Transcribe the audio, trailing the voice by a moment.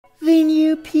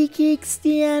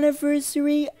Pkxd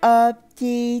anniversary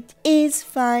update is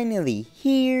finally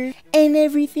here, and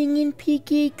everything in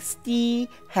Pkxd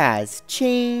has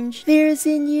changed. There's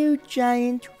a new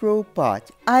giant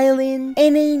robot island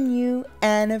and a new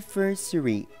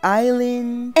anniversary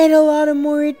island and a lot of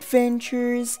more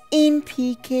adventures in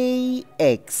Pkxd,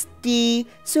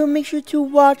 so make sure to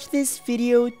watch this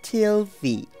video till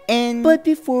the end. But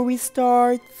before we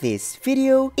start this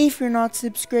video, if you're not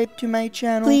subscribed to my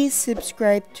channel, please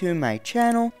subscribe to my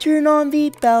channel, turn on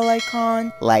the bell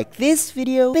icon, like this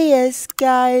video. But yes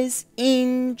guys,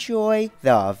 enjoy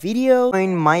the video.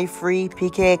 Join my free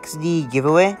Pkxd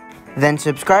giveaway, then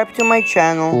subscribe to my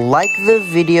channel, like the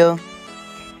video,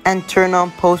 and turn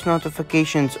on post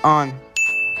notifications on.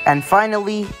 And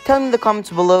finally, tell me in the comments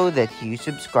below that you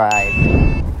subscribe.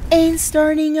 And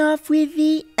starting off with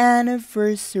the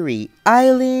anniversary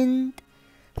island,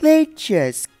 let's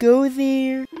just go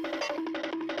there.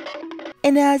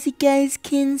 And as you guys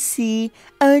can see,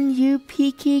 a new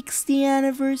Pkxd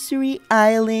anniversary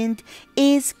island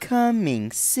is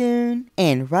coming soon.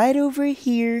 And right over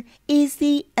here is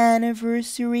the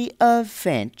anniversary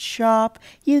event shop.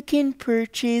 You can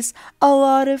purchase a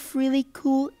lot of really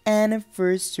cool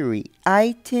anniversary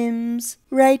items.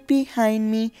 Right behind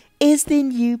me is the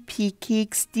new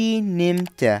Pkxd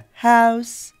Nimda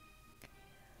house.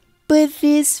 But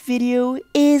this video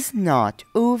is not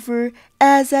over.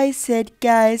 As I said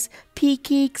guys,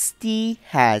 Pkxd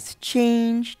has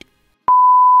changed.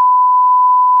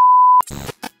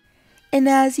 And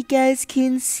as you guys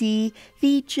can see,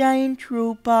 the giant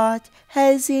robot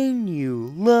has a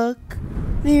new look.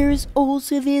 There's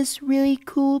also this really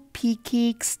cool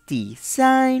Pkxd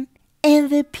sign.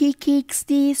 And the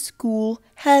Pkxd school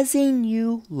has a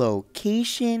new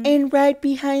location. And right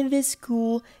behind the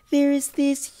school, there is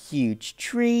this huge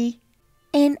tree.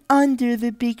 And under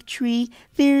the big tree,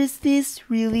 there is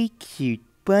this really cute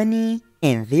bunny.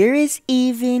 And there is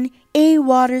even a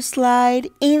water slide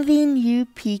in the new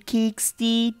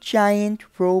Pkxd giant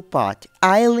robot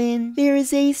island. There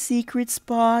is a secret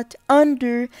spot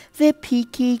under the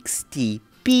Pkxd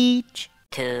beach.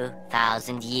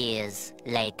 2,000 years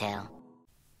later.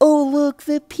 Oh look,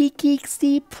 the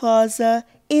Pkxd Plaza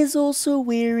is also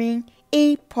wearing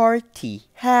a party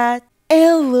hat.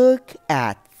 And look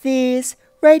at this.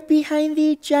 Right behind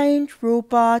the giant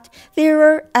robot, there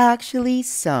are actually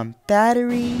some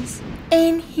batteries.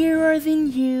 And here are the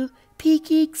new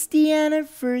Pkxd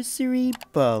anniversary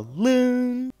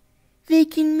balloons. They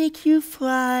can make you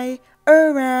fly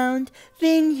around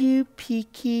the new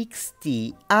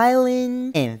Pkxd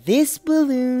island, and this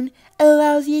balloon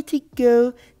allows you to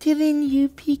go to the new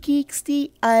Pkxd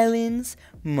islands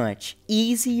much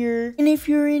easier. And if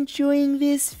you're enjoying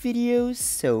this video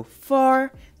so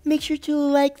far, make sure to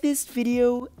like this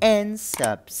video and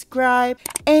subscribe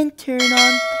and turn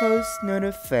on post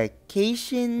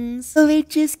notifications. So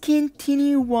let's just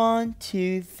continue on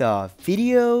to the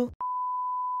video.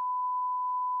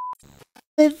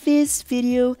 But this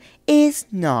video is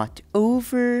not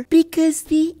over because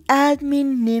the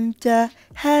admin Nimda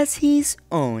has his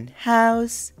own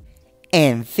house.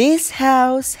 And this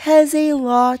house has a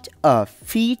lot of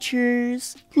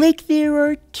features. Like there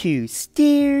are 2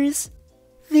 stairs.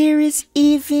 There is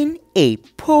even a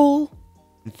pole.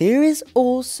 There is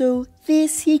also the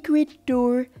secret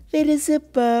door that is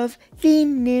above the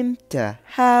Nimda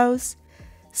house.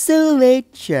 So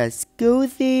let's just go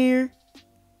there.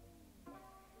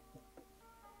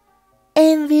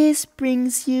 And this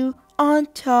brings you on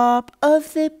top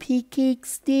of the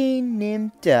Pkxd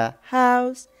Nimda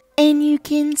house. And you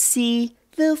can see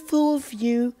the full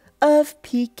view of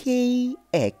Pkxd.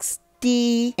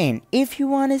 And if you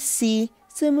want to see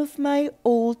some of my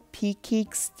old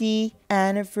Pkxd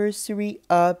anniversary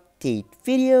update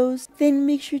videos, then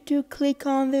make sure to click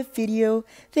on the video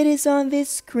that is on this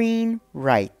screen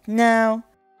right now.